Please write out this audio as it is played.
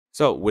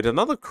So with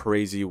another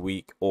crazy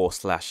week or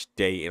slash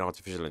day in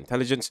artificial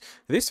intelligence,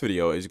 this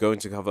video is going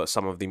to cover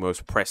some of the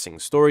most pressing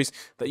stories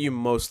that you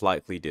most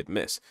likely did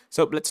miss.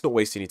 So let's not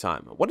waste any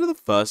time. One of the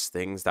first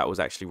things that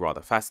was actually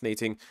rather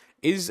fascinating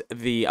is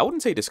the, I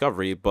wouldn't say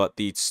discovery, but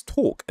the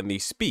talk and the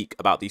speak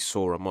about the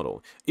Sora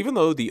model. Even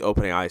though the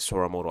OpenAI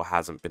Sora model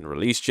hasn't been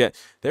released yet,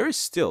 there is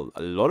still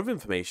a lot of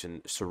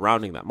information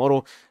surrounding that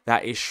model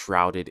that is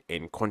shrouded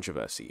in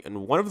controversy.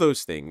 And one of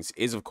those things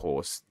is, of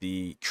course,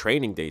 the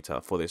training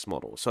data for this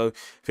model. So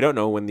if you don't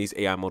know, when these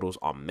AI models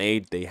are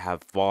made, they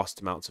have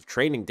vast amounts of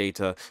training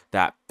data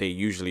that they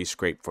usually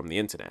scrape from the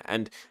internet.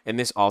 And in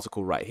this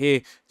article right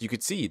here, you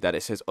could see that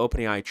it says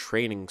OpenAI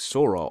training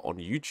Sora on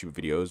YouTube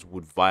videos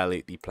would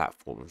violate the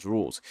platform's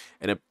rules.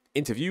 In an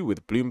interview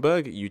with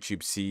Bloomberg, YouTube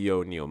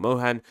CEO Neil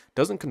Mohan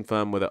doesn't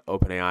confirm whether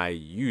OpenAI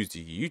used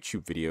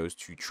YouTube videos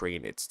to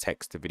train its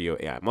text-to-video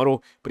AI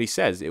model, but he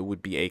says it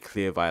would be a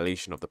clear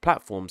violation of the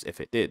platforms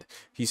if it did.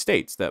 He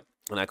states that,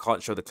 and I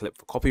can't show the clip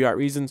for copyright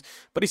reasons,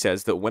 but he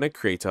says that when a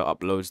creator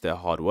uploads their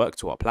hard work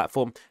to our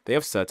platform, they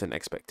have certain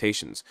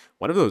expectations.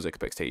 One of those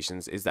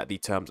expectations is that the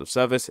terms of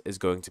service is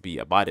going to be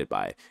abided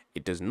by.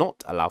 It does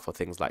not allow for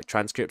things like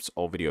transcripts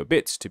or video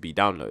bits to be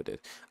downloaded.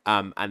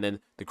 And then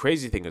the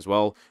crazy thing as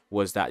well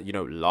was that,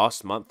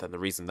 last month, and the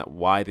reason that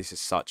why this is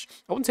such,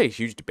 I wouldn't say a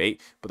huge debate,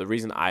 but the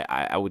reason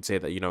I would say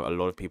that, a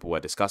lot of people were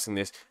discussing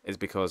this is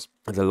because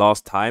the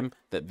last time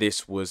that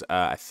this was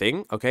a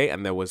thing, okay,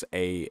 and there was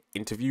a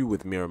interview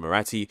with Mira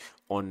Murati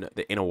on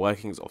the inner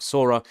workings of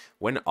Sora.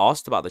 When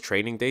asked about the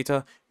training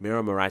data,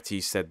 Mira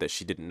Murati said that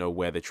she didn't know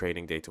where the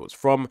training data was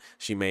from.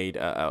 She made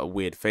a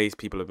weird face.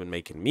 People have been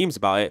making memes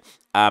about it.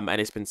 And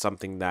it's been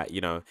something that,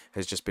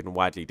 has just been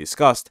widely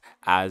discussed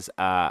as,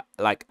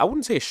 like, I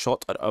wouldn't say a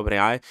shot at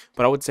OpenAI,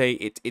 but I would say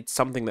it's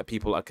something that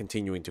people are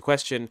continuing to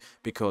question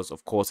because,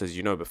 of course, as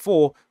you know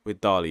before,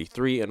 with DALL-E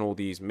 3 and all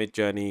these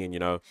Midjourney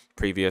and,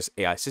 previous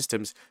AI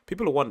systems,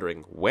 people are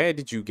wondering, where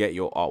did you get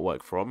your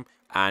artwork from?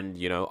 And,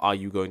 are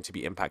you going to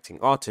be impacting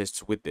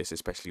artists with this,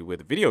 especially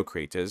with video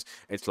creators?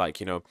 It's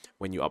like,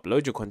 when you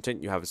upload your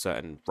content, you have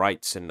certain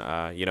rights and,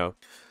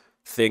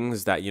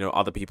 things that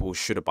other people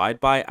should abide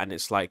by. And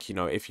it's like,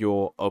 if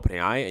you're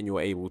OpenAI and you're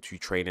able to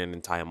train an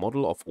entire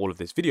model of all of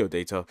this video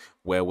data,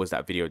 where was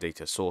that video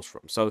data sourced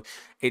from? So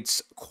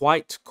it's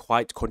quite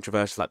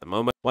controversial at the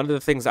moment. One of the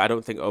things that I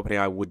don't think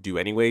OpenAI would do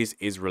anyways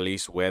is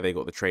release where they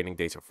got the training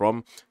data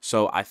from.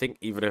 So I think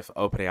even if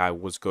OpenAI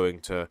was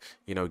going to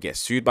get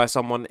sued by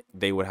someone,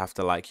 they would have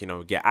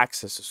to get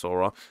access to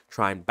Sora,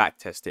 try and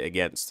backtest it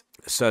against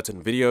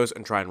certain videos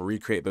and try and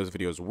recreate those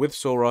videos with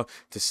Sora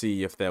to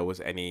see if there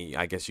was any,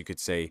 I guess you could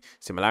say,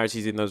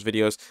 similarities in those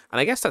videos. And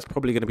I guess that's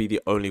probably going to be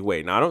the only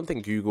way. Now, I don't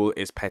think Google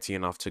is petty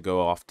enough to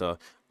go after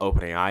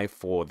OpenAI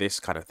for this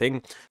kind of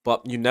thing,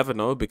 but you never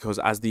know, because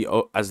as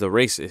the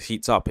race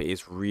heats up, it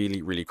is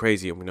really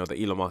crazy. And we know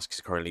that Elon Musk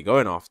is currently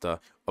going after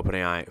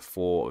OpenAI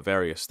for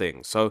various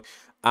things. So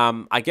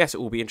I guess it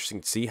will be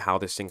interesting to see how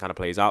this thing kind of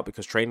plays out,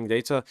 because training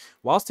data,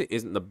 whilst it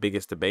isn't the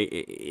biggest debate,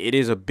 it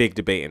is a big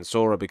debate in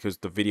Sora because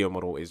the video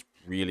model is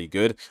really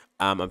good,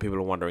 and people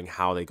are wondering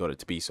how they got it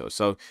to be so.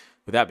 So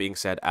with that being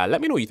said, let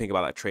me know what you think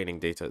about that training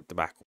data at the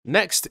back.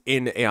 Next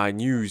in AI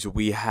news,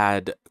 we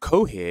had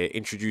Cohere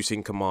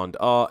introducing Command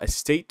R, a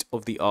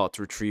state-of-the-art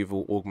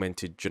retrieval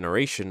augmented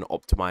generation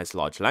optimized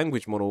large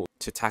language model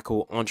to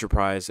tackle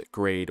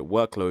enterprise-grade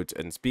workloads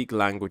and speak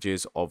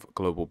languages of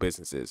global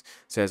businesses.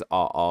 It says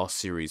our R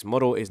series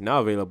model is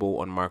now available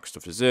on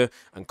Microsoft Azure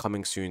and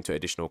coming soon to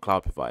additional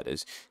cloud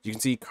providers. You can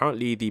see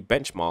currently the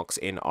benchmarks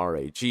in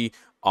RAG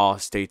are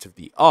state of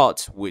the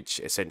art, which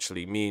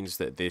essentially means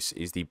that this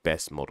is the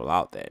best model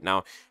out there.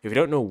 Now, if you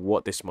don't know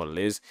what this model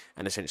is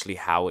and essentially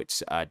how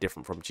it's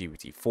different from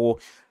GPT-4,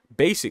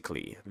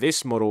 basically,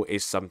 this model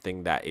is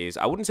something that is,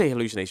 I wouldn't say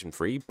hallucination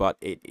free, but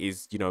it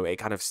is, it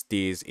kind of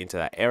steers into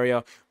that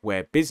area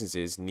where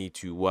businesses need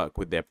to work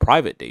with their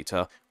private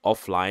data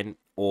offline,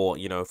 or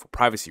for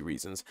privacy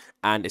reasons,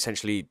 and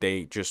essentially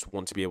they just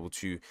want to be able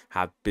to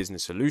have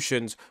business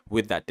solutions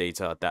with that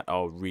data that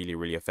are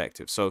really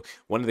effective. So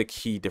one of the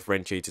key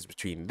differentiators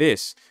between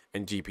this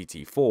and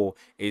GPT-4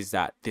 is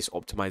that this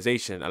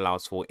optimization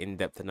allows for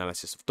in-depth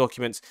analysis of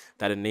documents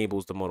that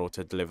enables the model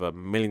to deliver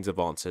millions of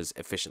answers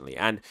efficiently.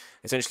 And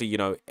essentially,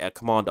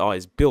 Command R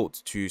is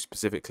built to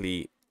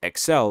specifically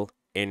excel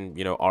in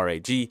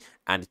RAG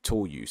and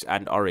tool use,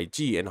 and RAG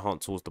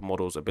enhances the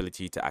model's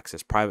ability to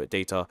access private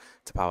data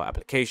to power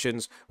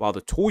applications, while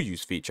the tool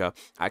use feature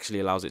actually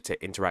allows it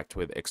to interact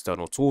with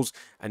external tools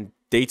and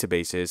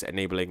databases,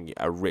 enabling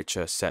a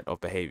richer set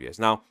of behaviors.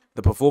 Now,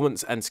 the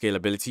performance and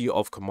scalability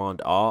of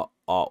Command R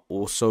are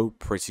also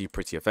pretty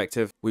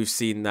effective. We've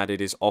seen that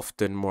it is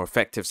often more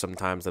effective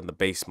sometimes than the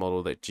base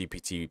model that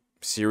GPT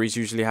series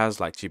usually has,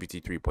 like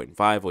GPT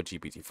 3.5 or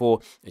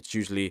GPT-4. It's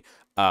usually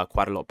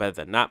quite a lot better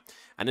than that.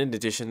 And in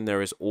addition,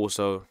 there is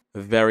also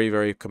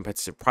very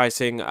competitive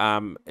pricing.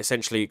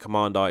 Essentially,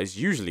 Command R is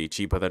usually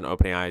cheaper than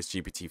OpenAI's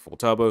GPT-4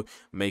 Turbo,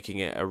 making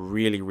it a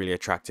really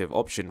attractive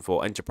option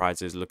for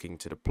enterprises looking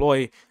to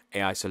deploy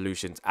AI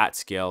solutions at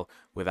scale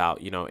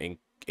without,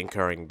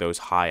 incurring those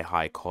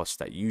high costs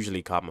that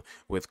usually come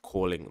with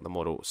calling the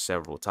model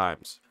several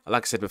times.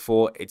 Like I said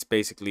before, it's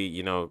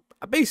basically,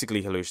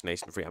 basically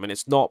hallucination free. I mean,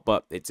 it's not,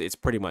 but it's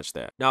pretty much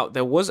there. Now,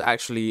 there was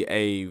actually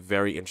a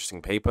very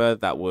interesting paper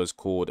that was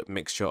called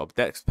Mixture of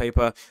Depth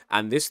paper,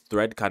 and this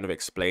thread kind of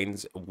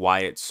explains why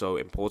it's so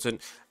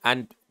important.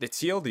 And the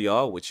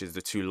TLDR, which is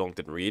the too long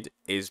didn't read,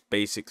 is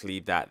basically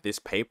that this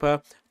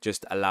paper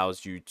just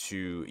allows you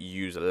to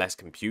use less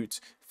compute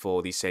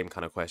for these same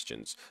kind of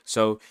questions.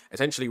 So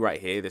essentially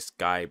right here, this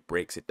guy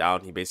breaks it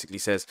down. He basically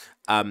says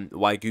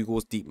why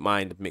Google's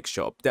DeepMind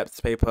Mixture of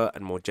Depth paper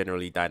and more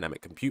generally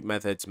dynamic compute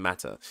methods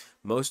matter.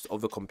 Most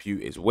of the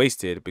compute is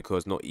wasted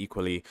because not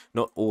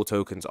all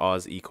tokens are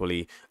as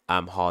equally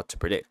hard to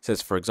predict. It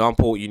says, for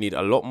example, you need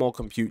a lot more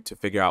compute to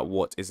figure out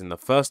what is in the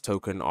first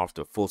token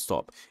after full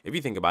stop. If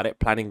you think about it,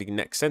 planning the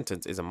next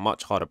sentence is a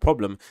much harder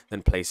problem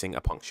than placing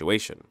a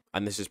punctuation.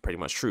 And this is pretty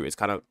much true. It's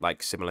kind of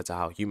like similar to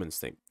how humans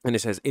think. And it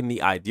says, in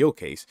the ideal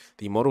case,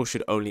 the model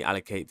should only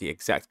allocate the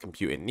exact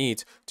compute it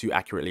needs to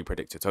accurately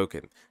predict a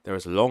token. There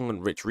is long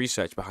and rich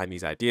research behind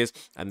these ideas,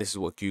 and this is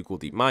what Google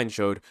DeepMind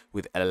showed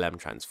with LLM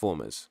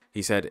transformers.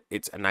 He said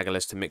it's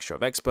analogous to Mixture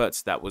of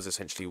Experts. That was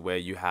essentially where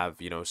you have,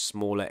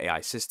 smaller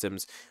AI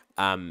systems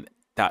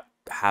that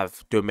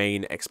have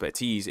domain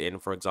expertise in,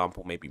 for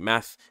example, maybe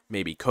math,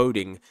 maybe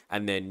coding,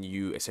 and then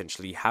you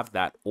essentially have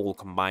that all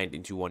combined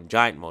into one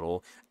giant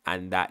model,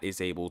 and that is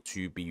able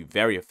to be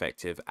very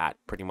effective at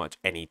pretty much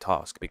any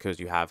task because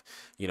you have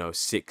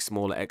 6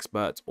 smaller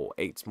experts or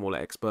 8 smaller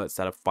experts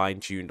that are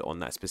fine-tuned on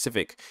that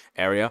specific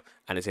area,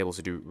 and it's able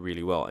to do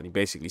really well. And he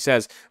basically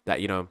says that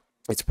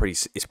it's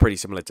pretty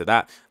similar to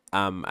that.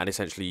 And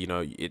essentially,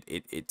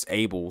 it's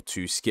able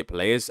to skip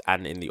layers.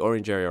 And in the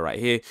orange area right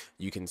here,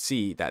 you can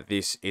see that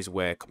this is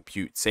where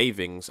compute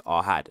savings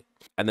are had.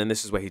 And then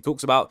this is where he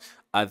talks about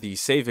the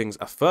savings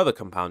are further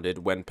compounded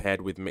when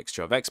paired with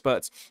Mixture of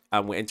Experts.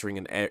 And we're entering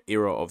an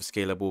era of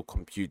scalable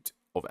compute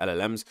of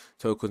LLMs.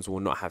 Tokens will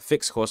not have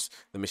fixed costs.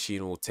 The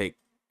machine will take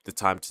the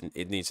time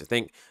it needs to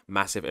think.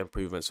 Massive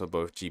improvements for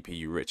both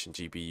GPU rich and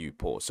GPU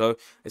poor. So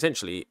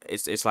essentially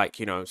it's like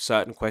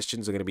certain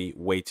questions are going to be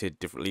weighted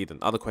differently than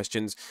other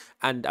questions,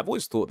 and I've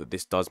always thought that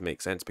this does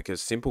make sense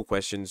because simple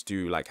questions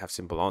do like have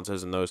simple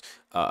answers, and those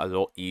are a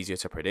lot easier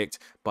to predict.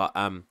 But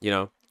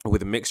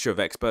with a Mixture of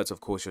Experts,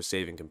 of course, you're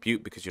saving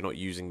compute because you're not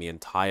using the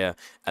entire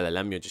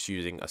LLM, you're just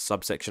using a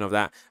subsection of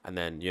that. And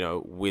then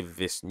with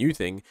this new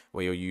thing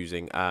where you're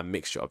using a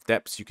Mixture of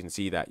Depths, you can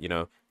see that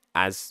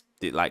as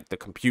the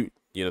compute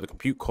the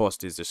compute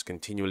cost is just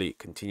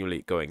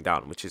continually going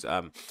down, which is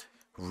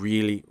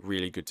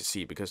really good to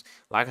see, because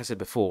like I said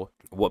before,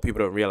 what people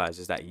don't realize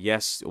is that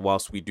yes,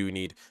 whilst we do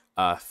need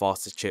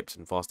faster chips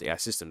and faster AI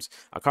systems,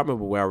 I can't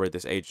remember where I read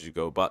this ages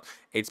ago, but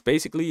it's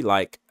basically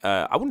like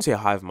I wouldn't say a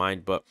hive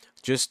mind, but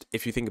just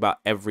if you think about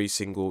every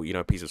single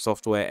piece of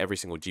software, every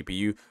single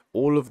GPU,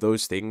 all of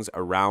those things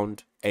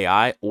around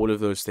AI, all of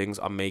those things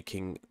are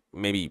making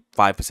maybe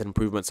 5%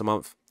 improvements a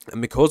month. And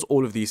because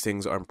all of these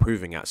things are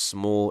improving at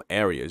small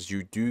areas,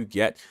 you do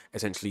get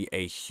essentially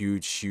a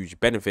huge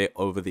benefit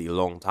over the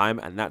long time.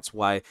 And that's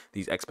why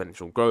these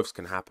exponential growths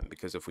can happen.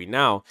 Because if we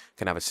now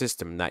can have a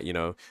system that,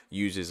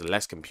 uses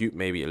less compute,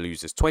 maybe it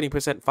loses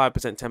 20%, 5%,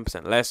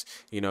 10% less,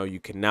 you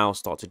can now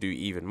start to do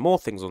even more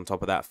things on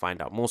top of that,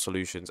 find out more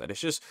solutions. And it's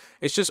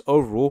just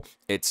overall,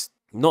 it's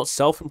not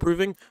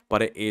self-improving,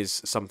 but it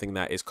is something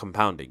that is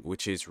compounding,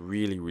 which is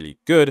really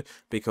good,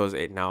 because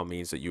it now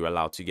means that you're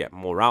allowed to get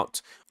more out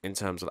in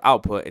terms of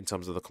output, in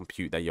terms of the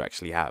compute that you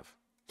actually have.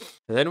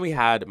 And then we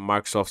had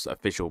Microsoft's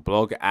official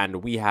blog,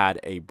 and we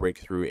had a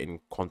breakthrough in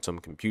quantum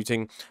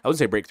computing. I wouldn't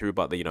say breakthrough,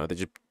 but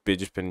they've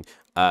just been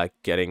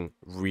getting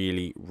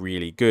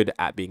really good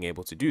at being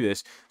able to do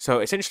this. So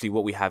essentially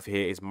what we have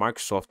here is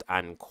Microsoft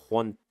and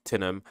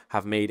Quantinuum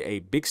have made a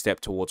big step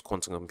towards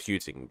quantum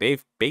computing.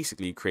 They've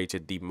basically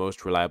created the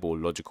most reliable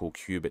logical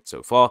qubit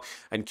so far,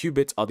 and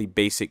qubits are the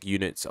basic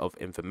units of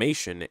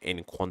information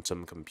in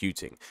quantum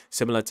computing,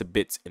 similar to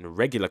bits in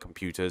regular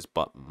computers,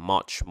 but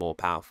much more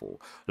powerful.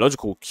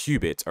 Logical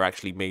qubits are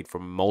actually made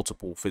from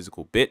multiple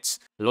physical bits.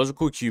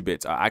 Logical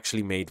qubits are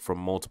actually made from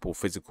multiple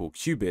physical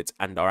qubits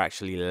and are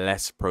actually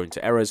less prone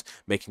to errors,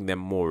 making them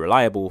more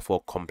reliable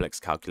for complex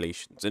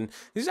calculations. And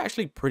this is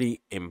actually pretty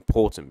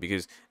important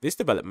because this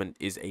development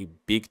is a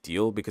big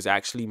deal, because it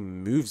actually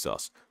moves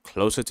us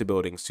closer to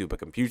building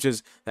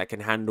supercomputers that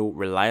can handle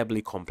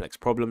reliably complex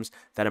problems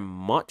that are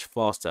much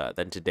faster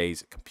than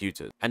today's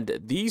computers. And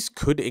these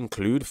could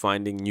include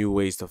finding new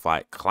ways to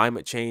fight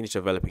climate change,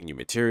 developing new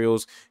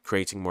materials,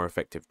 creating more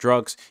effective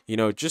drugs.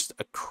 Just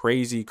a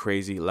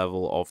crazy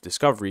level of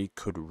discovery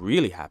could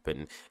really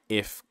happen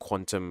if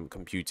quantum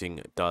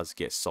computing does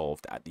get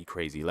solved at the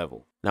crazy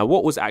level. Now,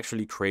 what was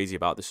actually crazy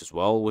about this as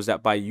well was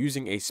that by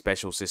using a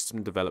special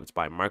system developed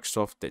by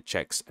Microsoft that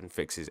checks and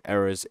fixes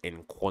errors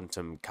in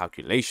quantum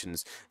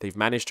calculations, they've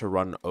managed to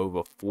run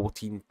over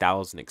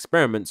 14,000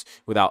 experiments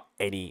without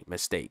any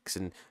mistakes.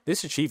 And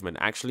this achievement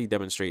actually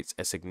demonstrates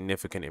a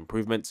significant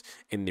improvement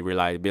in the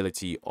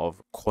reliability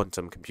of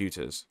quantum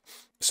computers.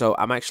 So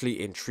I'm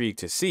actually intrigued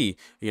to see,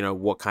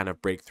 what kind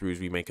of breakthroughs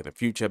we make in the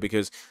future,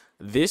 because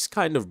this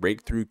kind of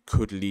breakthrough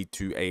could lead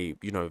to a,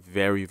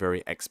 very,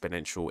 very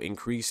exponential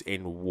increase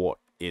in what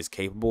is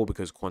capable,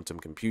 because quantum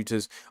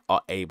computers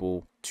are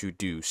able to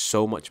do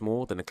so much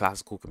more than a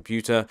classical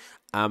computer.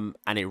 And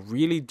it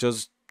really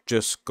does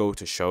just go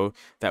to show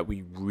that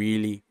we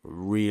really,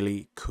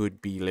 really could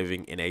be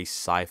living in a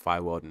sci-fi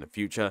world in the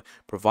future,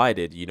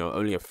 provided,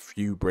 only a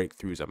few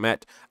breakthroughs are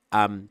met.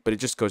 But it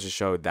just goes to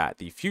show that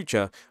the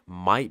future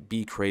might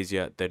be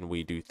crazier than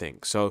we do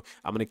think. So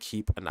I'm going to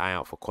keep an eye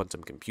out for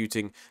quantum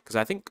computing, because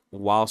I think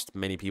whilst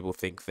many people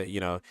think that,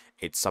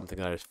 it's something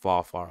that is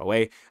far, far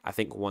away, I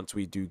think once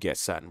we do get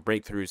certain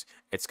breakthroughs,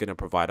 it's going to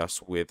provide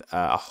us with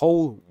a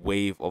whole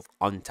wave of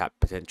untapped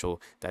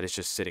potential that is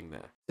just sitting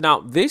there. Now,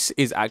 this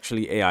is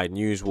actually AI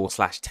news or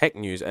slash tech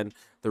news. And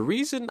the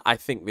reason I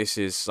think this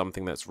is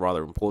something that's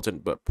rather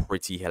important, but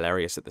pretty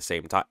hilarious at the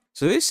same time.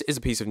 So this is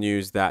a piece of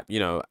news that,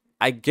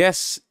 I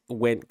guess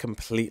went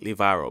completely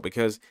viral,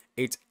 because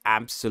it's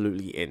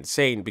absolutely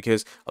insane,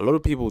 because a lot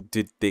of people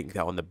did think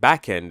that on the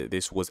back end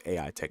this was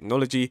AI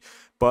technology,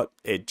 but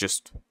it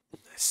just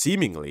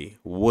seemingly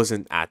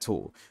wasn't at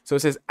all. So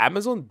it says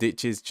Amazon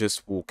ditches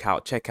just walk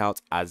out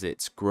checkout as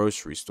its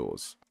grocery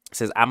stores. It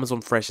says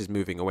Amazon Fresh is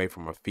moving away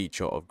from a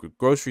feature of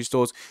grocery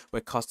stores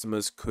where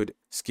customers could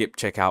skip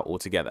checkout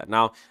altogether.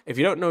 Now, if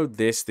you don't know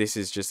this, this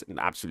is just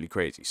absolutely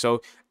crazy.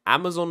 So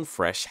Amazon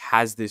Fresh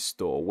has this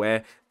store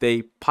where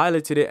they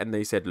piloted it and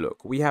they said,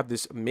 look, we have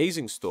this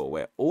amazing store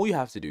where all you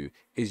have to do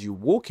is you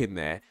walk in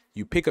there,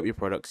 you pick up your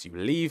products, you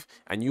leave,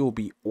 and you will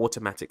be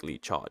automatically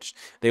charged.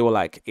 They were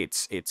like,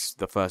 it's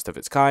the first of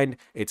its kind.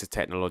 It's a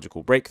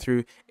technological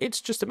breakthrough. It's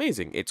just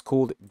amazing. It's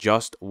called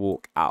Just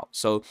Walk Out.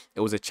 So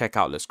it was a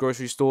checkoutless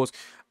grocery stores.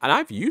 And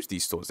I've used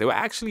these stores. They were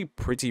actually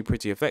pretty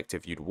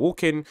effective. You'd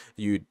walk in,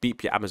 you'd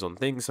beep your Amazon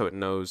thing so it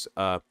knows,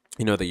 that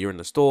you're in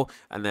the store.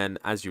 And then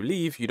as you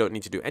leave, you don't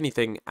need to do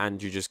anything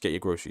and you just get your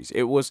groceries.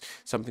 It was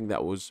something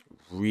that was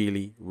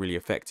really, really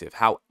effective.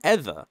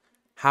 However,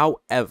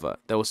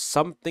 there was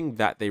something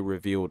that they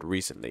revealed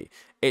recently.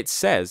 It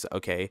says,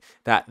 okay,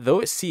 that though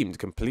it seemed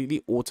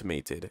completely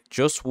automated,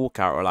 Just Walk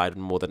Out relied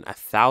on more than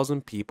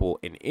 1,000 people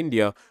in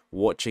India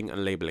watching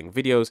and labeling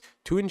videos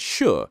to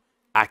ensure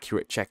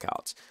accurate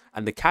checkouts.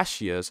 And the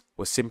cashiers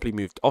were simply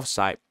moved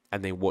off-site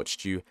and they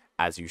watched you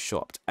as you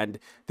shopped. And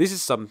this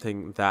is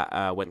something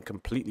that went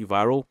completely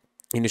viral.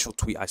 Initial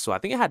tweet I saw, I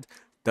think it had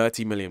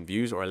 30 million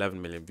views or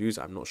 11 million views.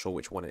 I'm not sure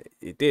which one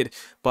it did,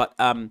 but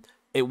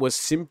it was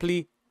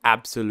simply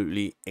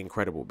absolutely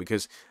incredible,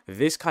 because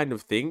this kind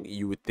of thing,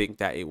 you would think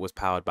that it was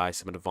powered by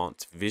some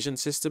advanced vision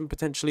system,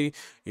 potentially,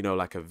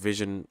 like a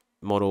vision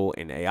model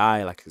in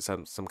AI, like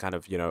some kind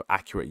of,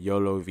 accurate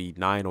YOLO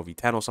V9 or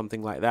V10 or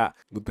something like that,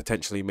 with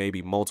potentially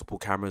maybe multiple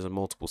cameras and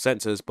multiple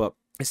sensors. But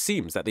it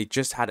seems that they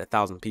just had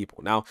 1,000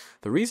 people. Now,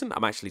 the reason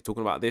I'm actually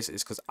talking about this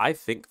is because I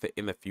think that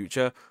in the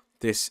future,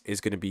 this is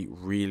going to be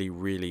really,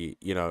 really,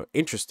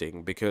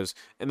 interesting, because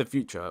in the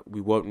future, we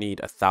won't need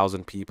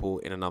 1,000 people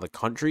in another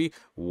country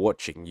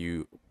watching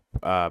you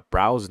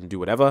browse and do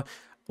whatever.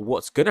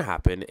 What's going to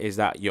happen is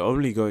that you're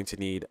only going to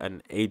need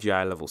an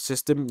AGI level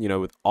system,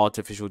 with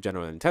artificial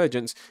general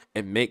intelligence.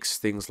 It makes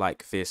things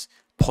like this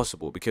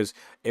possible, because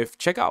if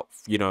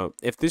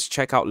if this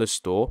checkoutless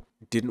store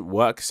didn't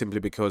work simply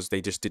because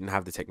they just didn't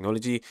have the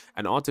technology,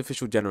 an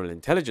artificial general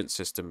intelligence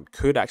system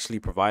could actually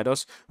provide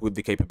us with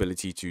the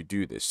capability to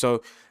do this.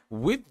 So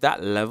with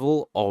that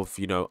level of,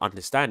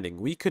 understanding,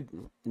 we could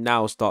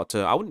now start to,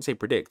 I wouldn't say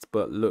predict,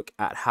 but look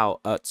at how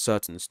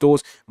certain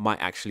stores might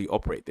actually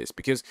operate this,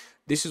 because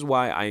this is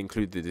why I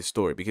included this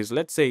story. Because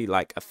let's say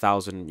like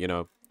 1,000,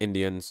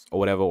 Indians or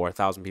whatever, or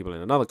 1,000 people in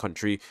another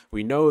country,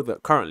 we know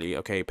that currently,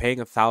 okay, paying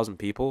 1,000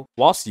 people,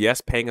 whilst yes,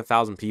 paying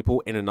 1,000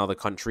 people in another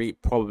country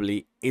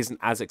probably isn't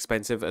as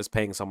expensive as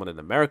paying someone in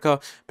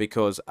America,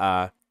 because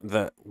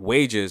the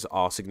wages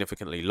are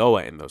significantly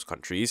lower in those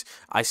countries.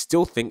 I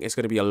still think it's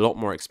going to be a lot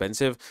more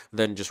expensive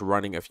than just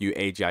running a few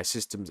AGI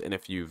systems in a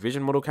few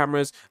vision model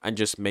cameras and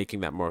just making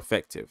that more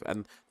effective.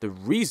 And the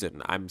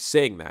reason I'm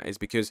saying that is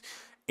because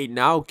it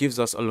now gives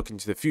us a look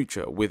into the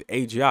future. With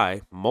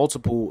AGI,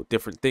 multiple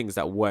different things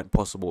that weren't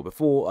possible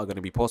before are going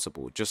to be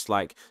possible. Just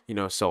like,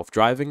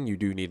 self-driving, you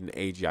do need an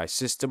AGI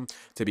system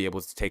to be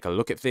able to take a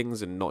look at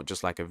things, and not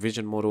just like a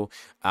vision model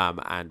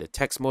and a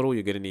text model.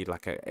 You're going to need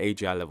like an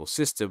AGI level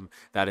system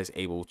that is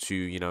able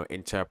to,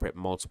 interpret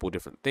multiple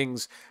different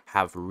things,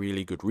 have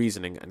really good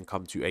reasoning, and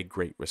come to a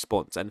great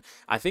response. And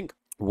I think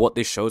what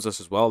this shows us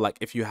as well, like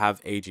if you have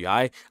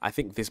AGI, I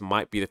think this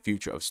might be the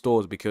future of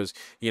stores, because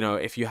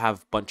if you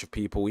have a bunch of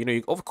people,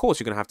 of course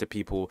you're gonna have the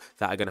people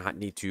that are gonna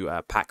need to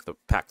pack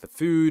the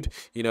food,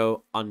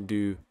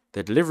 undo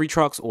the delivery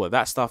trucks, all of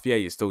that stuff, yeah,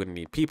 you're still going to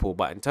need people.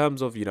 But in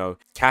terms of,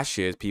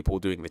 cashiers, people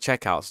doing the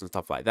checkouts and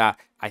stuff like that,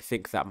 I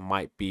think that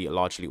might be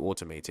largely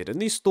automated.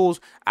 And these stores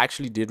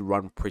actually did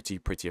run pretty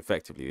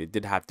effectively. They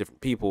did have different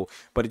people,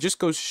 but it just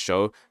goes to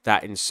show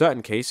that in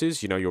certain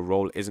cases, your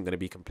role isn't going to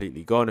be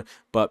completely gone,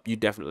 but you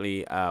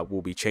definitely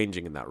will be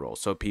changing in that role.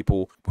 So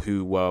people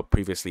who were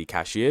previously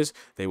cashiers,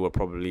 they were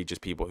probably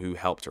just people who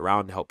helped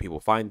around, helped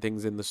people find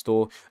things in the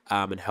store,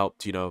 and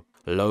helped,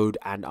 load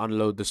and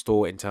unload the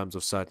store in terms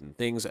of certain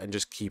things and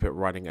just keep it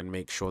running and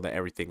make sure that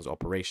everything's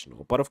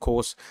operational. But of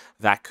course,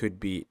 that could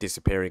be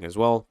disappearing as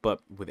well. But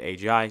with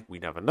AGI, we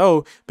never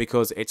know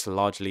because it's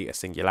largely a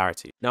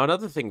singularity. Now,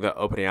 another thing that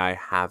OpenAI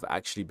have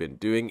actually been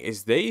doing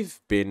is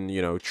they've been,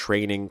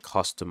 training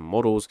custom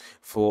models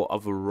for a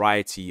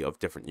variety of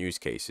different use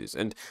cases.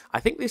 And I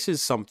think this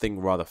is something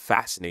rather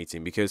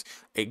fascinating because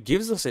it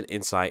gives us an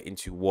insight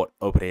into what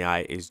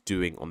OpenAI is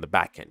doing on the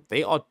back end.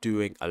 They are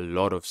doing a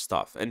lot of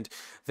stuff and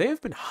they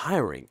have been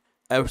hiring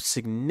a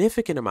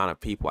significant amount of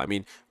people. I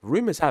mean,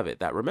 rumors have it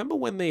that remember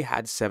when they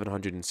had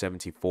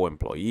 774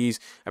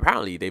 employees,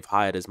 apparently they've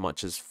hired as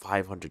much as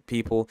 500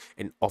 people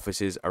in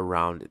offices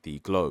around the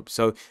globe.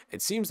 So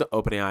it seems that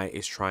OpenAI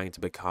is trying to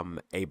become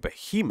a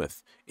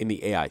behemoth in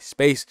the AI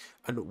space.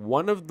 And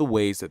one of the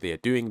ways that they are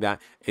doing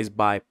that is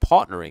by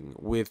partnering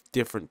with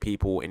different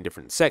people in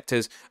different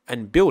sectors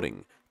and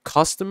building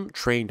custom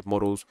trained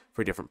models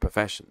for different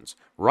professions.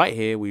 Right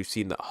here, we've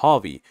seen that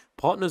Harvey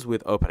partners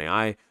with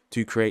OpenAI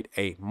to create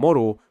a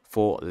model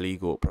for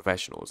legal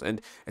professionals.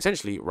 And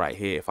essentially right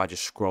here, if I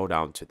just scroll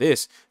down to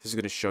this is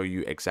going to show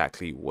you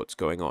exactly what's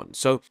going on.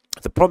 So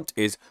the prompt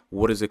is,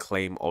 what is a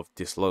claim of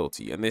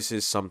disloyalty? And this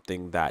is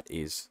something that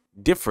is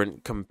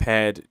different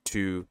compared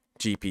to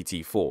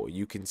GPT-4.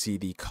 You can see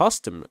the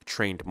custom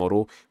trained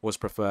model was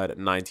preferred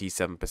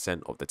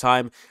 97% of the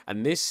time,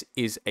 and this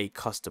is a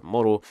custom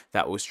model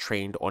that was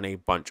trained on a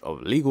bunch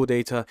of legal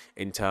data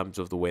in terms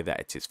of the way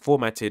that it is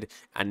formatted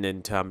and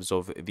in terms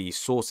of the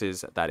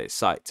sources that it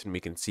cites. And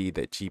we can see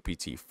that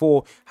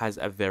GPT-4 has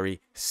a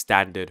very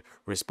standard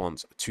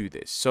response to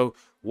this. So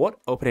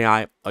what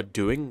OpenAI are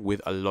doing with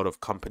a lot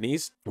of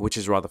companies, which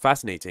is rather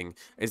fascinating,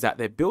 is that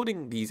they're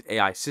building these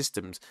AI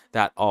systems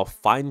that are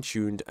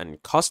fine-tuned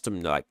and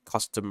custom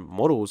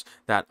models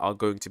that are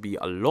going to be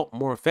a lot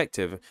more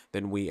effective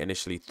than we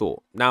initially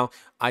thought. Now,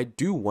 I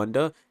do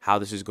wonder how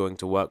this is going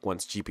to work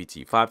once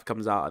GPT-5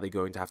 comes out. Are they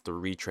going to have to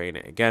retrain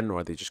it again,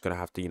 or are they just going to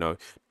have to,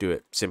 do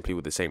it simply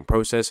with the same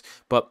process?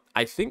 But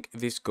I think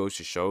this goes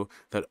to show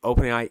that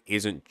OpenAI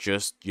isn't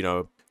just,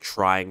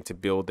 trying to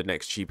build the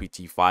next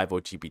GPT-5 or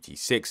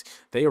GPT-6.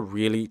 They are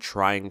really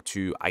trying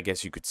to, I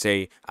guess you could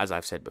say, as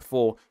I've said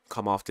before,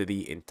 come after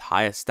the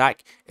entire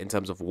stack in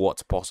terms of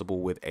what's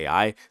possible with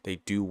AI. They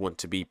do want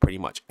to be pretty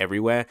much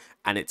everywhere,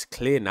 and it's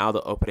clear now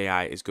that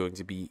OpenAI is going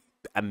to be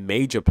a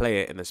major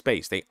player in the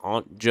space. They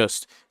aren't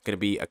just going to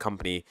be a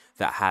company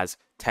that has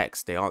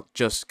text. They aren't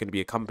just going to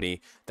be a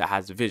company that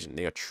has vision.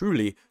 They are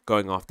truly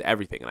going after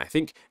everything. And I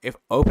think if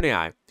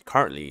OpenAI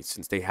currently,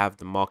 since they have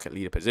the market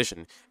leader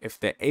position, if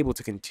they're able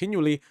to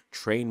continually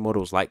train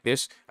models like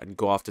this and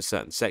go after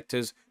certain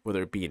sectors,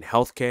 whether it be in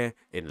healthcare,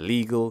 in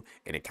legal,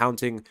 in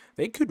accounting,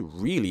 they could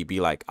really be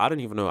like, I don't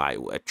even know,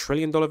 $1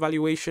 trillion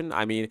valuation.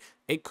 I mean,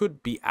 it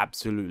could be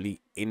absolutely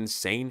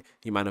insane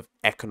the amount of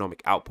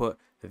economic output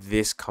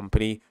this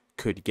company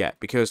could get,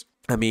 because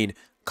I mean,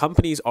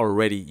 companies are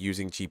already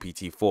using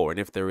GPT-4, and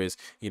if there is,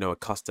 a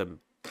custom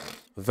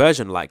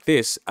version like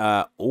this,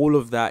 all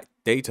of that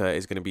data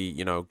is going to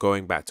be,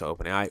 going back to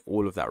OpenAI.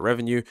 All of that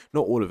revenue,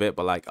 not all of it,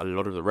 but like a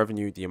lot of the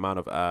revenue, the amount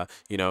of,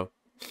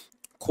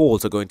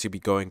 calls are going to be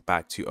going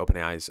back to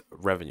OpenAI's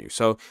revenue.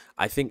 So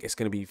I think it's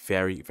going to be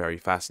very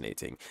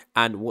fascinating.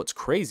 And what's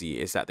crazy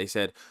is that they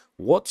said,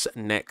 what's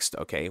next?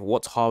 Okay,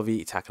 what's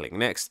Harvey tackling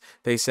next?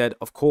 They said,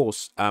 of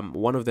course,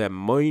 one of their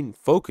main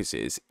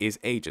focuses is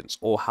agents,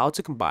 or how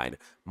to combine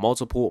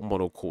multiple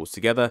model calls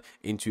together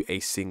into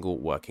a single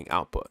working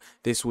output.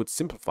 This would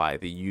simplify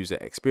the user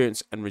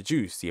experience and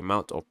reduce the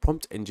amount of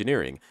prompt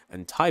engineering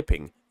and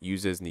typing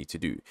users need to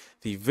do.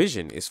 The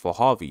vision is for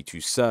Harvey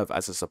to serve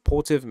as a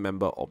supportive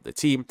member of the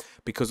team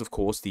because, of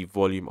course, the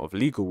volume of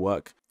legal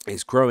work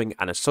is growing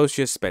and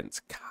associates spend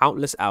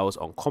countless hours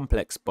on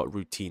complex but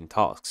routine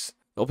tasks.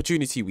 The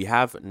opportunity we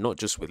have, not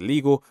just with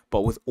legal,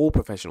 but with all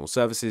professional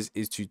services,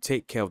 is to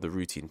take care of the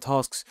routine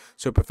tasks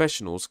so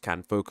professionals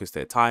can focus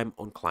their time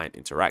on client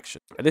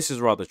interaction. And this is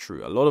rather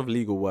true. A lot of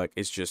legal work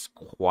is just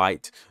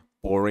quite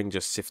boring,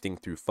 just sifting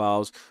through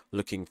files,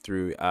 looking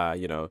through, I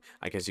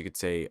guess you could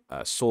say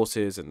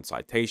sources and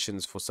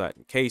citations for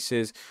certain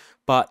cases.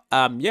 But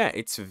yeah,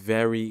 it's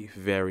very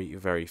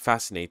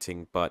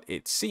fascinating, but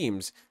it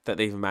seems that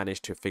they've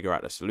managed to figure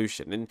out a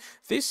solution. And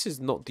this is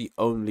not the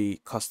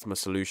only customer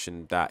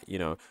solution that,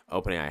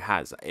 OpenAI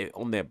has.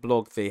 On their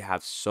blog, they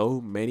have so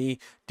many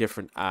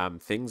different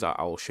things.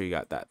 I will show you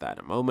that in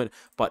a moment,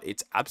 but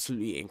it's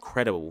absolutely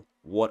incredible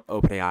what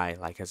OpenAI,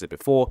 like I said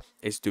before,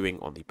 is doing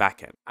on the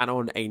back end. And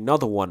on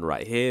another one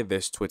right here,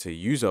 this Twitter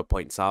user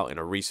points out in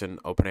a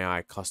recent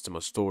OpenAI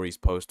customer stories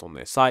post on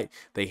their site,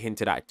 they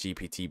hinted at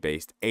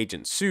GPT-based agents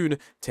agents soon,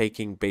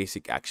 taking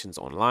basic actions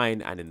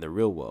online and in the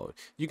real world.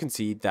 You can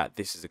see that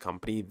this is a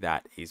company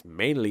that is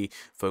mainly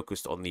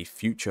focused on the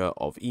future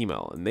of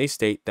email, and they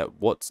state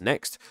that what's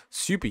next,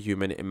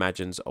 Superhuman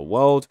imagines a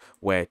world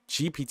where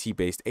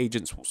GPT-based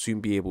agents will soon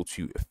be able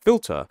to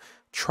filter,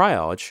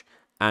 triage,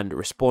 and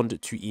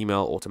respond to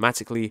email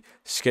automatically,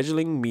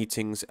 scheduling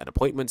meetings and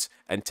appointments,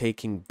 and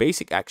taking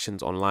basic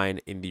actions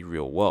online in the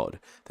real world.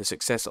 The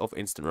success of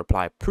Instant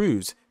Reply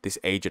proves this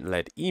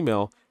agent-led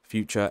email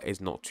future is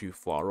not too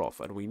far off.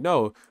 And we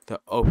know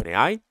that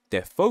OpenAI,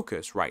 their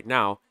focus right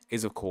now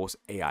is of course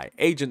AI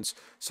agents.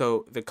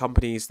 So the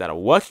companies that are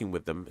working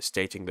with them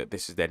stating that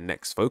this is their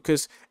next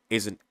focus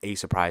isn't a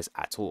surprise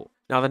at all.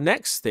 Now, the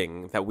next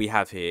thing that we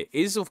have here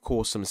is, of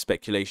course, some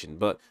speculation,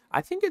 but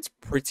I think it's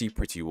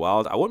pretty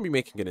wild. I won't be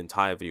making an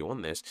entire video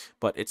on this,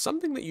 but it's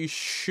something that you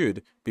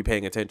should be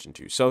paying attention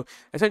to. So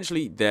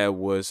essentially, there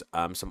was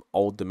some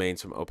old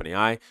domains from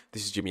OpenAI.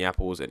 This is Jimmy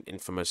Apple's an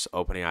infamous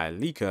OpenAI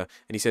leaker,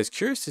 and he says,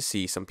 curious to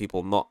see some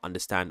people not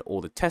understand all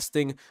the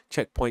testing,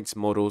 checkpoints,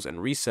 models,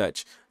 and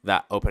research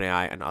that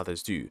OpenAI and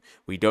others do.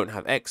 We don't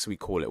have X, we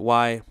call it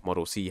Y.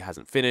 Model C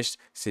hasn't finished,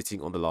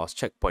 sitting on the last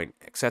checkpoint,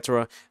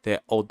 etc. Their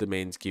old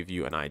domains give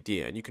you an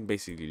idea, and you can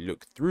basically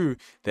look through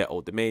their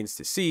old domains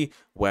to see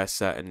where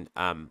certain,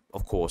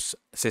 of course,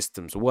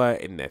 systems were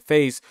in their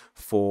phase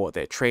for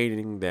their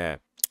training, their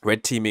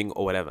red teaming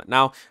or whatever.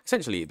 Now,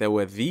 essentially, there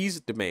were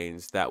these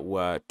domains that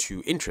were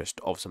to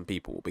interest of some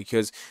people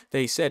because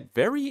they said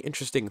very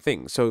interesting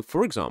things. So,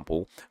 for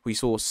example, we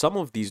saw some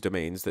of these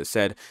domains that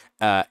said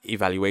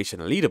evaluation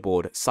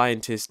leaderboard,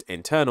 scientist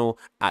internal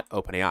at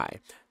OpenAI.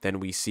 Then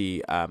we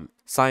see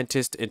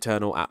scientist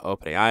internal at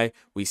OpenAI.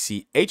 We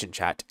see agent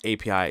chat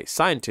API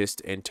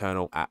scientist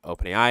internal at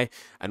OpenAI,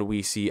 and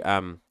we see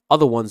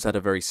other ones that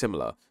are very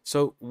similar.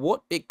 So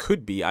what it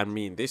could be, I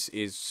mean, this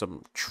is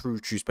some true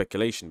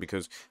speculation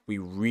because we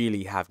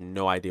really have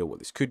no idea what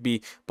this could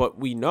be, but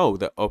we know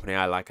that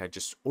OpenAI, like I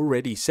just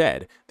already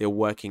said, they're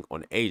working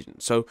on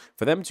agents. So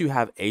for them to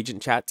have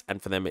agent chat and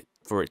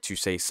for it to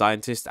say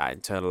scientist at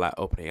internal at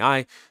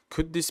OpenAI,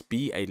 could this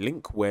be a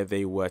link where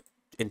they were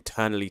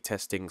internally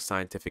testing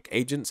scientific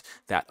agents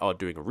that are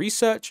doing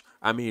research?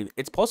 I mean,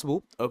 it's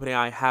possible.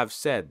 OpenAI have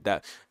said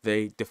that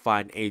they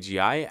define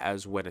AGI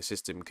as when a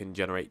system can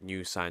generate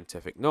new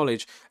scientific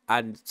knowledge,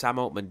 and Sam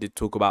Altman did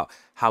talk about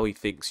how he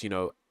thinks,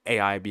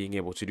 AI being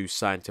able to do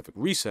scientific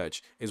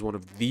research is one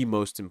of the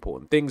most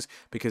important things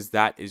because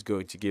that is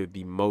going to give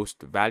the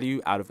most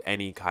value out of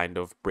any kind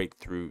of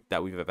breakthrough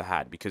that we've ever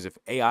had. Because if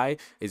AI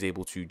is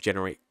able to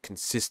generate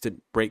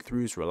consistent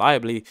breakthroughs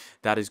reliably,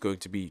 that is going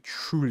to be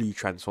truly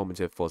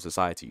transformative for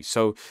society.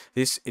 So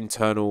this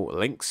internal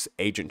links,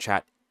 agent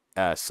chat,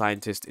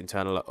 scientist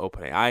internal at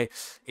OpenAI,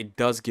 it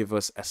does give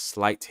us a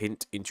slight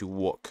hint into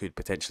what could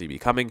potentially be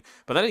coming.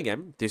 But then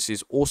again, this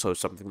is also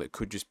something that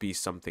could just be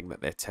something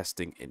that they're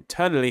testing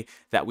internally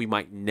that we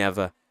might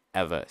never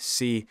ever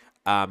see,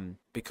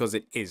 because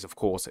it is, of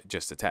course,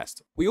 just a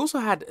test. We also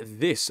had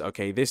this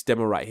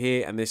demo right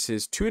here, and this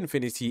is To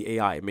Infinity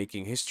AI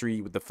making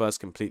history with the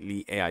first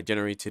completely AI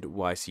generated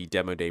YC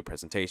demo day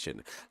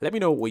presentation. Let me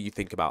know what you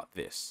think about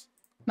this.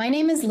 My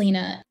name is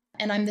Lena,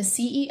 and I'm the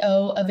CEO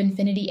of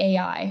Infinity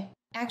AI.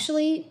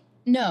 Actually,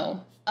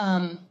 no,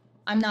 I'm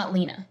not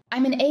Lena.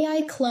 I'm an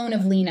AI clone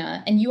of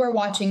Lena, and you are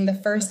watching the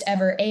first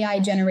ever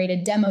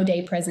AI-generated demo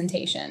day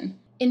presentation.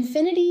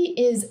 Infinity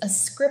is a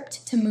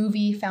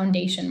script-to-movie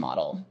foundation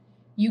model.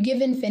 You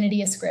give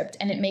Infinity a script,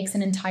 and it makes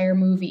an entire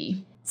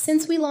movie.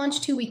 Since we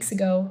launched 2 weeks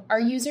ago, our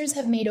users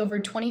have made over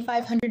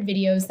 2,500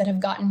 videos that have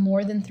gotten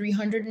more than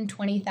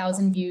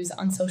 320,000 views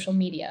on social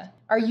media.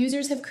 Our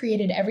users have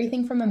created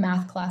everything from a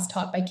math class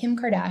taught by Kim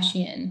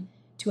Kardashian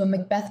to a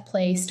Macbeth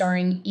play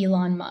starring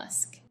Elon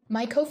Musk.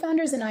 My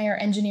co-founders and I are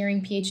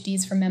engineering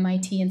PhDs from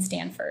MIT and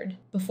Stanford.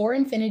 Before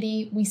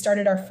Infinity, we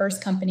started our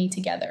first company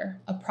together,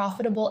 a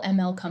profitable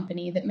ML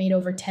company that made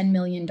over $10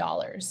 million.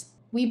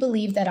 We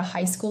believe that a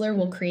high schooler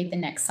will create the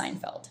next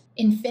Seinfeld.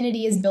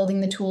 Infinity is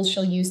building the tools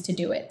she'll use to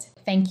do it.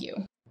 Thank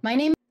you.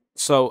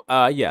 So,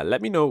 yeah,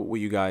 let me know what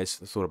you guys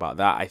thought about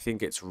that. I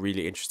think it's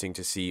really interesting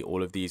to see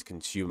all of these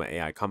consumer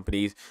AI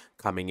companies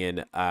coming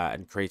in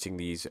and creating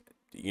these,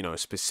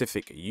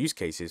 specific use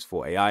cases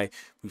for AI.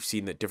 We've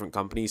seen that different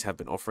companies have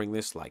been offering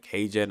this, like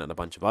HeyGen and a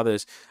bunch of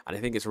others. And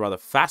I think it's rather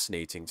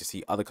fascinating to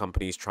see other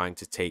companies trying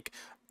to take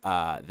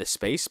the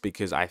space,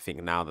 because I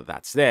think now that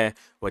that's there,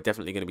 we're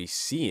definitely going to be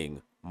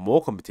seeing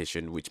more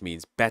competition, which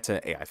means better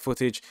AI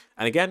footage.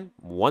 And again,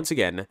 once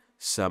again,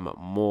 some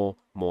more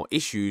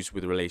issues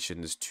with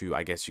relations to,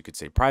 I guess you could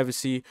say,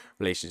 privacy,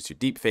 relations to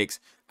deepfakes,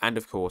 and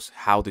of course,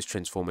 how this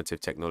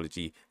transformative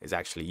technology is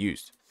actually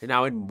used. And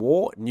now, in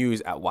more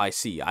news at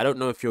YC, I don't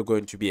know if you're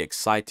going to be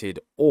excited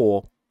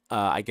or,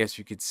 I guess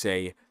you could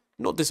say,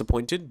 not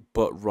disappointed,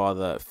 but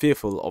rather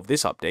fearful of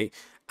this update.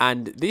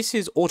 And this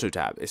is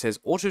AutoTab. It says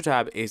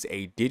AutoTab is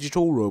a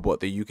digital robot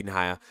that you can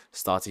hire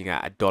starting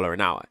at $1 an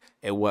hour.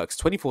 It works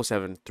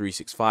 24/7,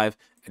 365,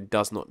 and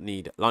does not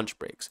need lunch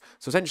breaks.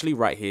 So essentially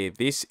right here,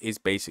 this is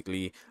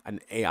basically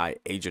an AI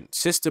agent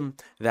system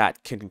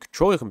that can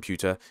control your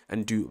computer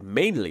and do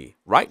mainly,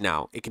 right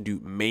now, it can do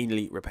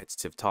mainly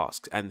repetitive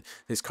tasks. And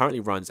this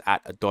currently runs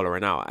at $1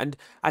 an hour. And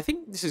I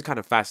think this is kind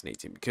of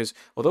fascinating because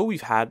although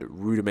we've had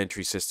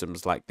rudimentary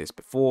systems like this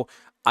before,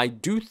 I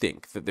do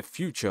think that the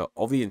future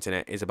of the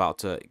internet is about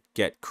to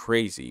get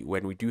crazy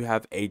when we do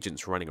have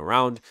agents running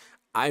around.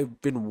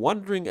 I've been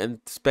wondering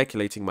and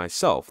speculating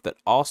myself that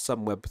are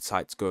some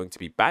websites going to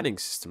be banning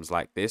systems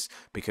like this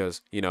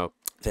because,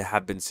 there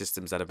have been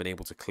systems that have been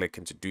able to click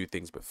and to do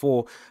things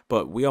before,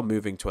 but we are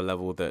moving to a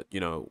level that,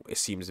 it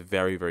seems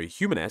very, very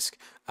human-esque.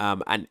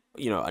 And,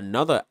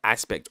 another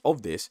aspect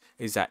of this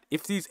is that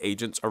if these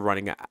agents are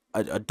running at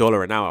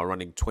 $1 an hour,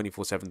 running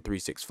 24/7,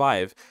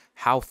 365,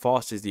 how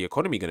fast is the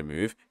economy going to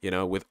move,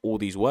 with all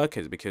these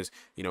workers? Because,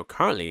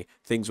 currently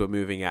things were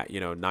moving at,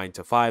 9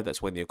 to 5.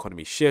 That's when the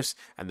economy shifts.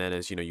 And then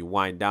as, you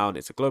wind down,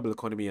 it's a global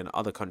economy and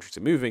other countries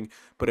are moving.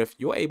 But if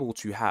you're able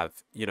to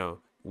have,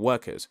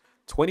 workers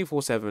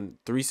 24/7,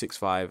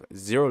 365,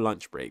 zero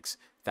lunch breaks,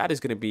 that is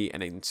going to be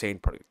an insane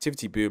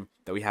productivity boom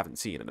that we haven't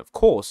seen. And of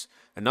course,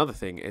 another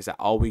thing is that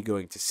are we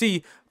going to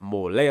see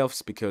more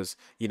layoffs? Because,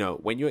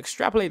 when you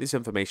extrapolate this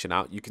information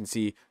out, you can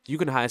see you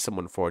can hire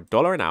someone for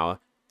 $1 an hour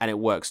and it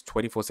works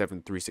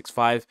 24/7,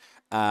 365,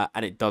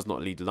 and it does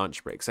not lead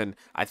lunch breaks. And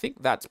I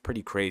think that's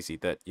pretty crazy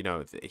that,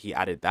 he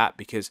added that,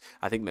 because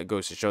I think that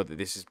goes to show that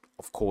this is,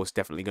 of course,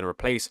 definitely going to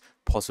replace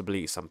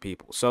possibly some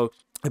people. So,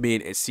 I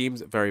mean, it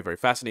seems very, very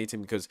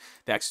fascinating because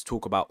they actually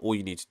talk about all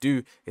you need to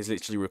do is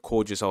literally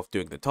record yourself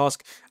doing the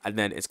task, and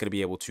then it's going to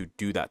be able to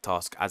do that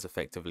task as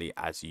effectively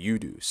as you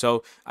do.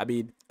 So, I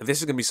mean, this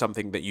is going to be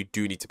something that you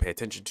do need to pay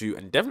attention to,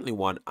 and definitely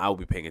one I'll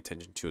be paying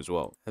attention to as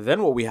well. And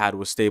then what we had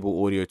was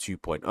Stable Audio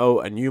 2.0,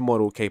 a new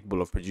model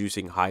capable of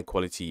producing high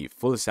quality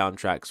full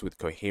soundtracks with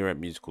coherent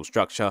musical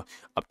structure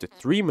up to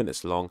 3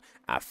 minutes long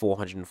at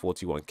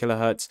 441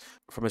 kilohertz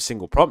from a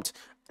single prompt.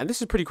 And this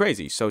is pretty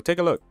crazy. So take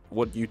a look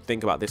what you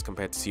think about this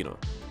compared to Sino.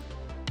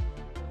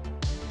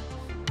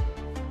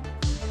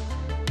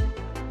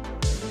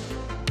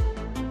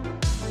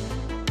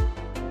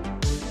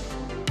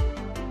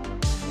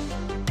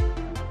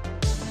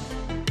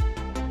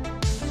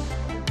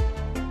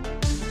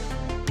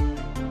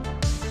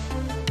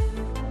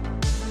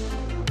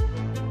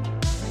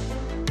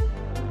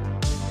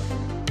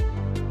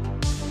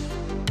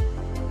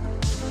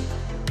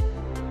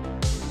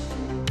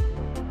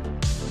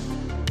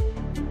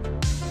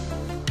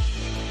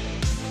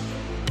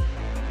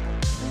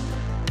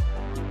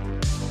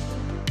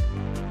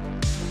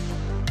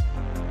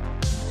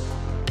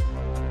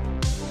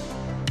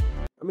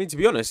 I mean, to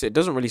be honest, it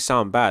doesn't really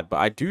sound bad, but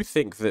I do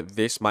think that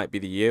this might be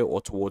the year or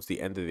towards the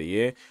end of the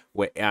year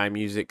where AI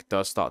music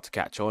does start to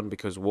catch on,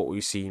 because what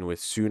we've seen with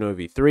Suno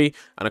V3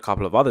 and a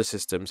couple of other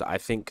systems, I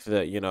think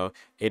that,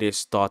 it is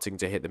starting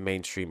to hit the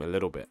mainstream a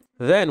little bit.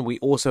 Then we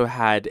also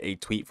had a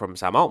tweet from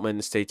Sam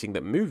Altman stating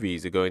that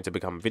movies are going to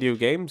become video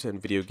games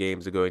and video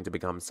games are going to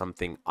become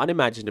something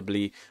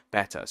unimaginably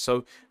better.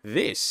 So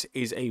this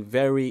is a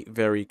very,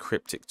 very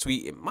cryptic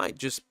tweet. It might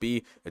just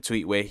be a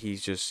tweet where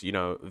he's just,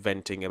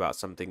 venting about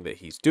something that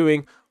he's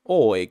doing,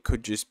 or it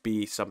could just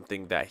be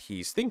something that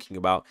he's thinking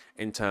about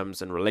in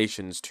terms and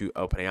relations to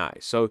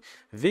OpenAI. So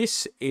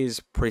this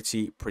is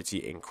pretty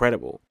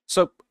incredible.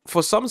 So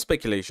for some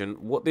speculation,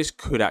 what this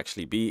could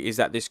actually be is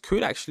that this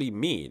could actually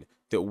mean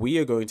that we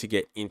are going to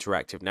get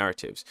interactive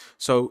narratives.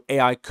 So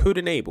AI could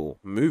enable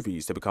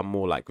movies to become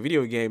more like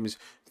video games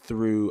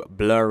through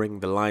blurring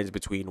the lines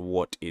between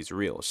what is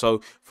real.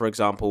 So, for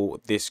example,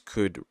 this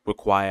could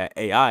require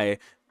AI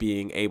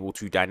being able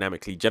to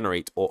dynamically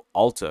generate or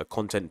alter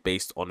content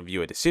based on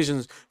viewer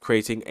decisions,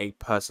 creating a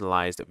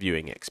personalized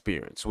viewing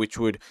experience, which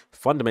would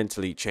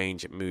fundamentally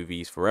change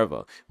movies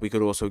forever. We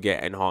could also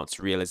get enhanced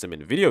realism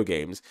in video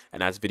games,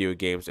 and as video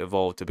games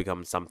evolve to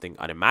become something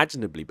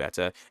unimaginably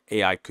better,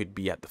 AI could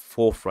be at the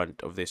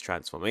forefront of this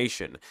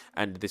transformation,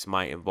 and this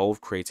might involve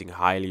creating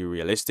highly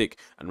realistic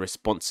and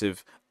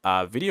responsive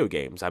video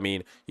games. I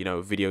mean,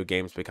 video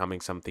games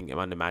becoming something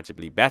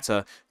unimaginably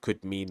better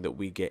could mean that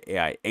we get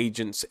AI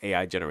agents,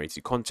 AI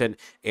generated content,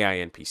 AI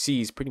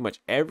NPCs, pretty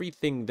much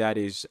everything that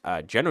is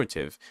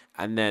generative.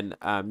 And then,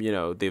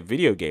 the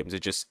video games are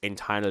just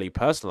entirely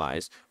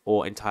personalized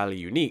or entirely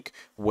unique,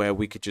 where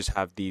we could just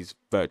have these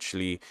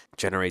virtually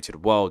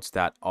generated worlds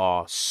that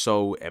are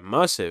so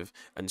immersive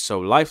and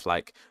so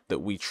lifelike that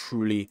we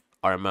truly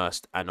are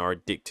immersed and are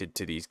addicted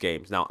to these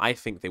games. Now, I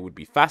think they would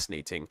be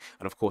fascinating,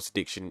 and of course,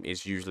 addiction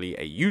is usually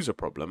a user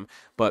problem,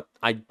 but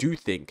I do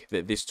think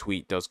that this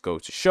tweet does go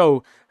to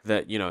show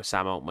that,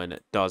 Sam Altman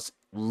does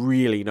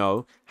really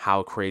know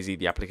how crazy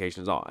the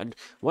applications are. And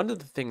one of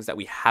the things that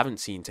we haven't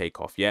seen take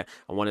off yet,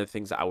 and one of the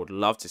things that I would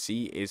love to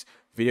see, is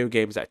video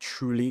games that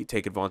truly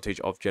take advantage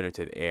of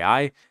generative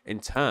AI in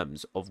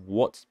terms of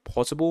what's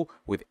possible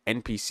with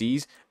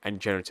NPCs and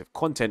generative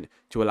content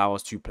to allow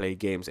us to play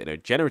games in a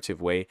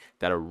generative way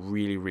that are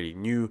really, really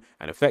new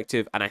and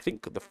effective. And I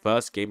think the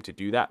first game to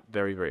do that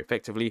very, very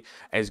effectively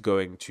is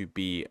going to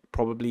be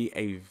probably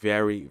a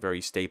very,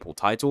 very staple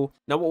title.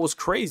 Now, what was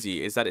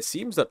crazy is that it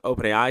seems that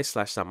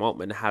OpenAI / Sam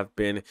Altman have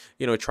been,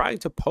 trying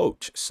to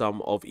poach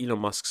some of Elon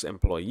Musk's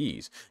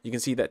employees. You can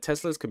see that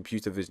Tesla's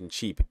computer vision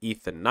chief,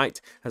 Ethan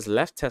Knight, has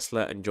left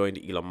Tesla and joined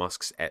Elon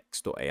Musk's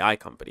X.AI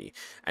company.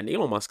 And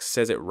Elon Musk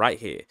says it right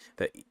here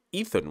that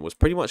Ethan was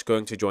pretty much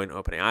going to join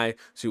OpenAI,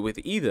 so with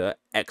either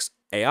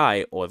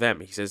X.AI or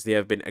them. He says they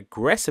have been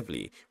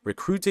aggressively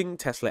recruiting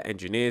Tesla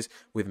engineers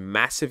with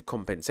massive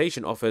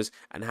compensation offers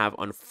and have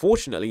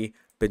unfortunately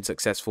been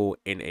successful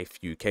in a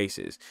few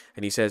cases.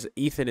 And he says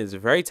Ethan is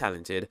very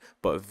talented,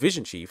 but a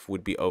vision chief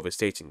would be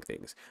overstating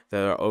things.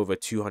 There are over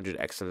 200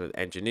 excellent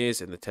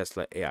engineers in the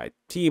Tesla AI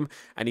team,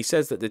 and he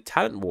says that the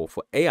talent war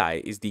for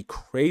AI is the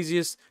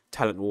craziest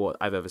talent war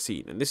I've ever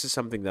seen. And this is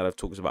something that I've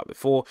talked about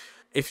before.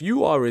 If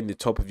you are in the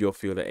top of your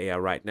field at AI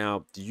right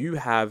now, you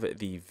have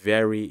the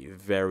very,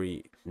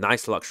 very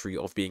nice luxury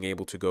of being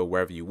able to go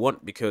wherever you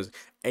want, because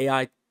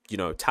AI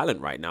talent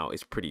right now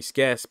is pretty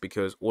scarce,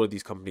 because all of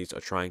these companies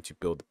are trying to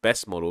build the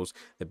best models,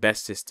 the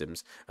best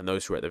systems, and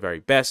those who are at the very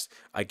best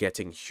are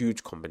getting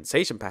huge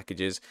compensation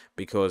packages,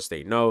 because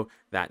they know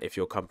that if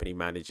your company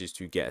manages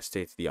to get a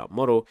state-of-the-art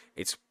model,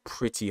 it's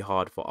pretty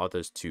hard for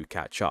others to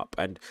catch up.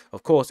 And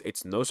of course,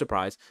 it's no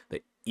surprise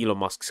that Elon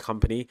Musk's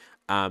company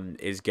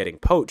is getting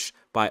poached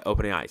by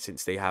OpenAI,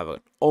 since they have an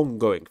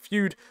ongoing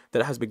feud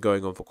that has been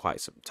going on for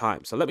quite some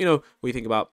time. So let me know what you think about